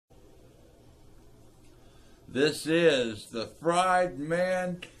This is the fried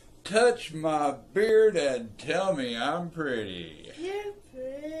man. Touch my beard and tell me I'm pretty. You're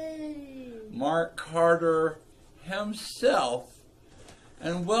pretty. Mark Carter himself.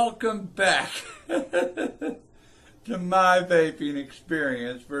 And welcome back to my vaping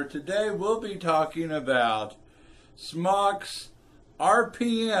experience. For today we'll be talking about Smok's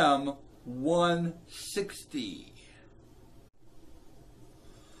RPM160.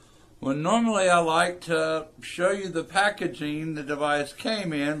 Well, normally I like to show you the packaging the device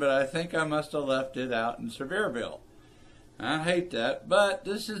came in, but I think I must have left it out in Sevierville. I hate that, but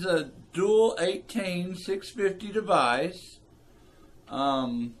this is a dual 18 650 device.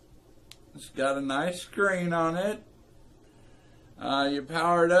 It's got a nice screen on it. You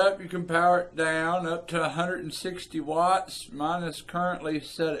power it up, you can power it down up to 160 watts. Mine is currently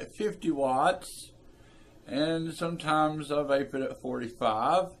set at 50 watts, and sometimes I vape it at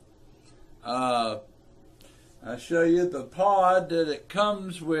 45. I'll show you the pod that it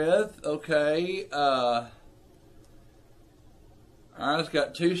comes with. Okay, it's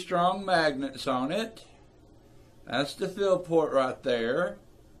got two strong magnets on it. That's the fill port right there,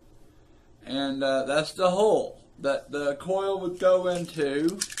 and that's the hole that the coil would go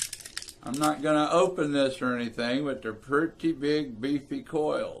into. I'm not going to open this or anything, but they're pretty big, beefy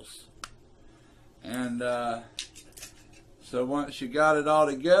coils. And so once you got it all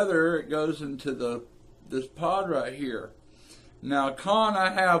together, it goes into this pod right here. Now, a con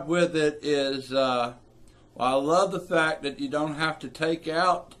I have with it is, well, I love the fact that you don't have to take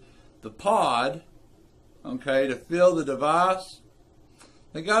out the pod, okay, to fill the device.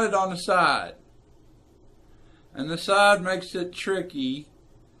 They got it on the side. And the side makes it tricky.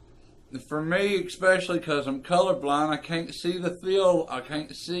 For me, especially because I'm colorblind, I can't see the fill, I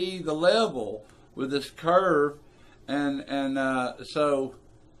can't see the level with this curve. And so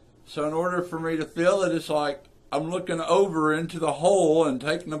in order for me to fill it, it's like I'm looking over into the hole and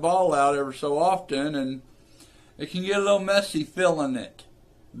taking the ball out ever so often, and it can get a little messy filling it,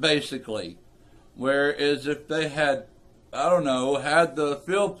 basically. Whereas if they had, I don't know, had the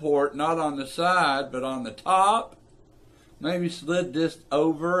fill port not on the side but on the top, maybe slid this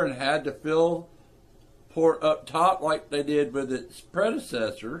over and had the fill port up top like they did with its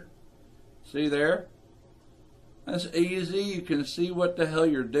predecessor. See there? That's easy. You can see what the hell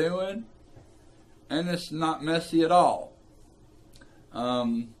you're doing, and it's not messy at all.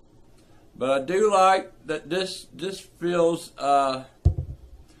 But I do like that this feels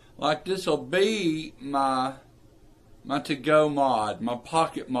like this will be my to-go mod, my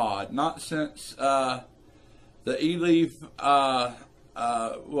pocket mod. Not since the E-Leaf, the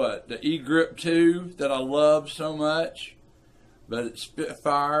E-Grip 2 that I love so much. But it spit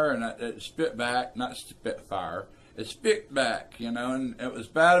fire, and it spit back, not spit fire. It spit back, you know, and it was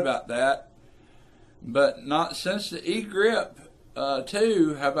bad about that. But not since the E-Grip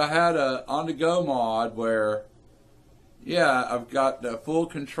 2 have I had a on-the-go mod where, yeah, I've got the full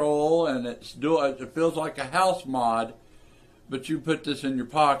control, and it feels like a house mod, but you put this in your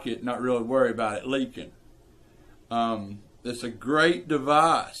pocket and not really worry about it leaking. It's a great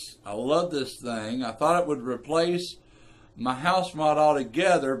device. I love this thing. I thought it would replace my house mod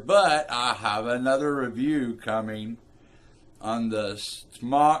altogether, but I have another review coming on the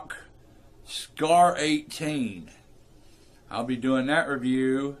Smok RPM160. I'll be doing that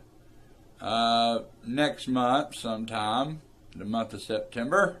review next month sometime, the month of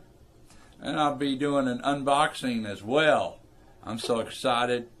September, and I'll be doing an unboxing as well. I'm so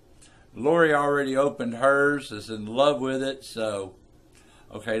excited. Lori already opened hers, is in love with it, so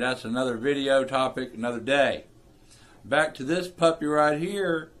okay, that's another video topic, another day. Back to this puppy right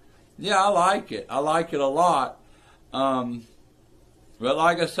here. Yeah, I like it. I like it a lot. But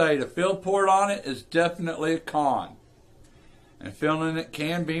like I say, the fill port on it is definitely a con. And filling it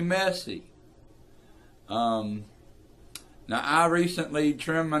can be messy. Now, I recently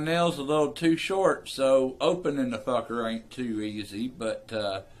trimmed my nails a little too short, so opening the fucker ain't too easy.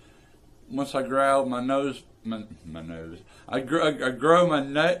 But once I grab my nose, I grow my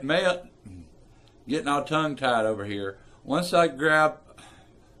nail. Getting all tongue-tied over here. Once I grow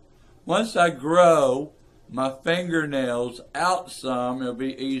my fingernails out some, it'll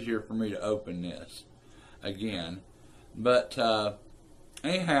be easier for me to open this again. But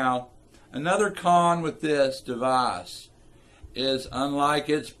anyhow, another con with this device is, unlike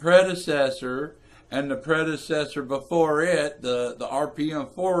its predecessor and the predecessor before it, the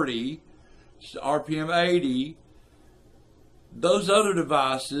RPM40, RPM80, those other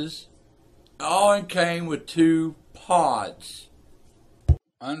devices all came with two pods.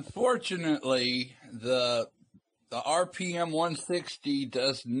 Unfortunately, the RPM160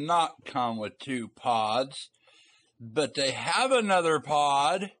 does not come with two pods. but they have another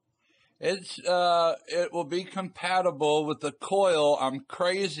pod. It will be compatible with the coil I'm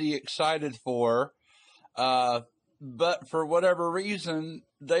crazy excited for. But for whatever reason,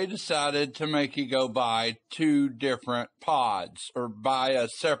 they decided to make you go buy two different pods, or buy a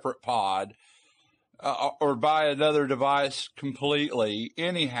separate pod, or buy another device completely.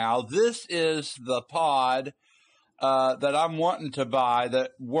 Anyhow, this is the pod that I'm wanting to buy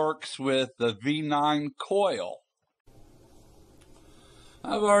that works with the V9 coil.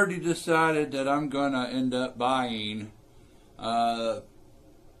 I've already decided that I'm going to end up buying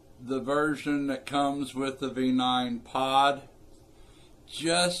the version that comes with the V9 pod,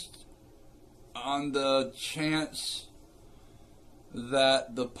 just on the chance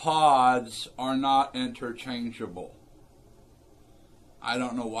that the pods are not interchangeable. I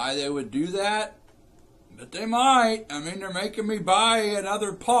don't know why they would do that, but they might. I mean, they're making me buy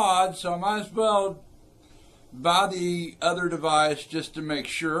another pod, so I might as well buy the other device just to make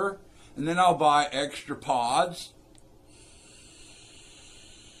sure, and then I'll buy extra pods.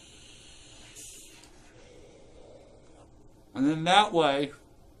 And then that way,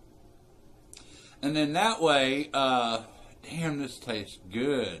 damn, this tastes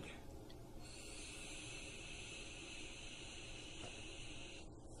good.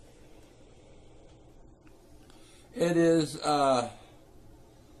 It is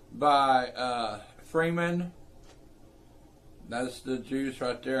by Freeman. That's the juice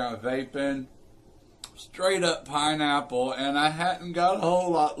right there I'm vaping. Straight up pineapple, and I hadn't got a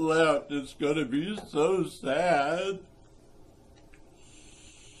whole lot left. It's gonna be so sad.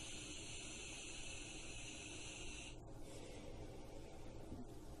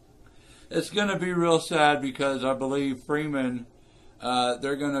 It's going to be real sad because I believe Freeman,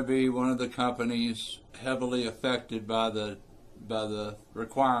 they're going to be one of the companies heavily affected by the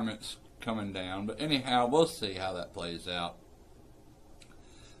requirements coming down. But anyhow, we'll see how that plays out.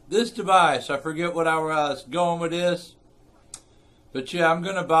 This device, I forget what I was going with this. But yeah, I'm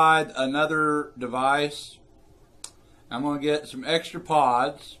going to buy another device. I'm going to get some extra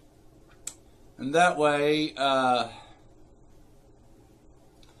pods. And that way,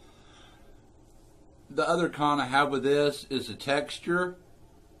 the other con I have with this is the texture.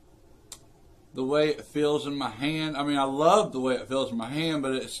 The way it feels in my hand. I mean, I love the way it feels in my hand,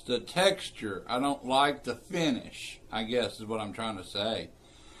 but it's the texture. I don't like the finish, I guess is what I'm trying to say.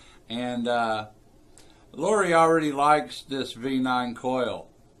 And Lori already likes this V9 coil.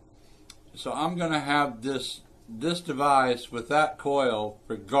 So I'm going to have this device with that coil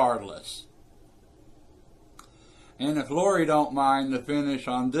regardless. And if Lori don't mind the finish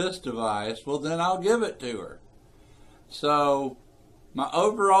on this device, well then I'll give it to her. So my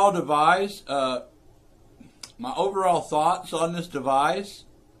overall device, my overall thoughts on this device,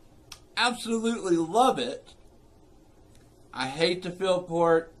 absolutely love it. I hate the fill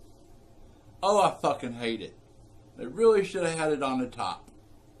port. Oh, I fucking hate it. They really should have had it on the top.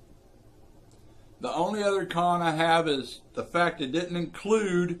 The only other con I have is the fact it didn't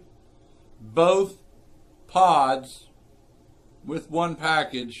include both pods with one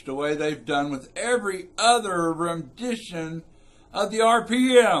package the way they've done with every other rendition of the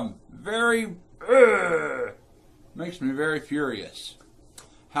RPM. Makes me very furious.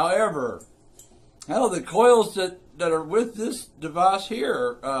 However, hell, the coils that are with this device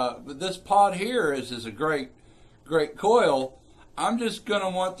here, with this pod here is a great coil. I'm just going to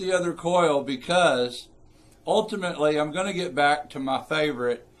want the other coil because ultimately I'm going to get back to my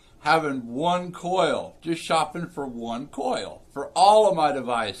favorite, having one coil, just shopping for one coil for all of my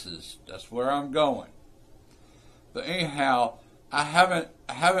devices. That's where I'm going. But anyhow, I haven't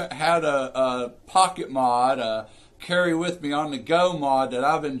had a pocket mod, a carry with me on the go mod that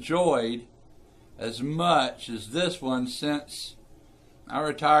I've enjoyed as much as this one since I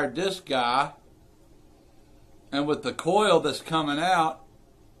retired this guy. And with the coil that's coming out,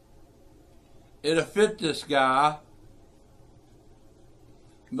 it'll fit this guy.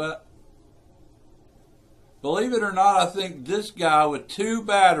 But believe it or not, I think this guy with two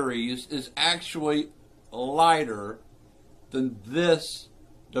batteries is actually lighter than this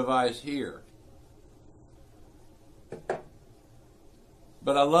device here.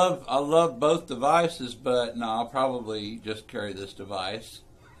 But I love both devices, but no, I'll probably just carry this device.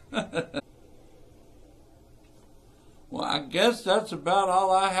 Well, I guess that's about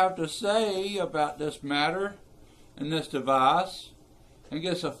all I have to say about this matter and this device. I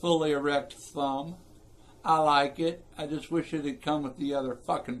guess a fully erect thumb. I like it. I just wish it had come with the other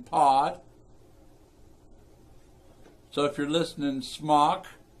fucking pod. So if you're listening, Smok,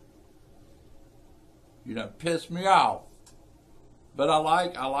 you done pissed me off. But I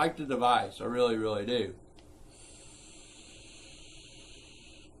like the device. I really, really do.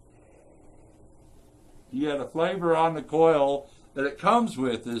 Yeah, the flavor on the coil that it comes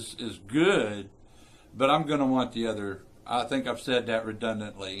with is good, but I'm going to want the other. I think I've said that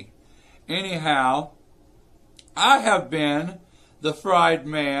redundantly. Anyhow, I have been the fried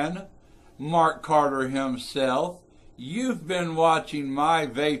man, Mark Carter himself. You've been watching my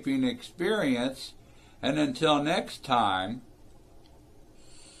vaping experience, and until next time,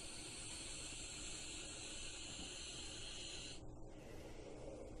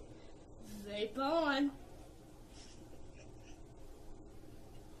 Vape on.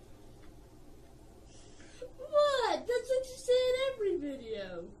 What? That's what you say in every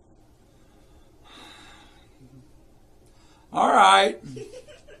video. all right,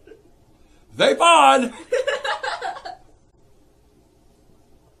 vape on!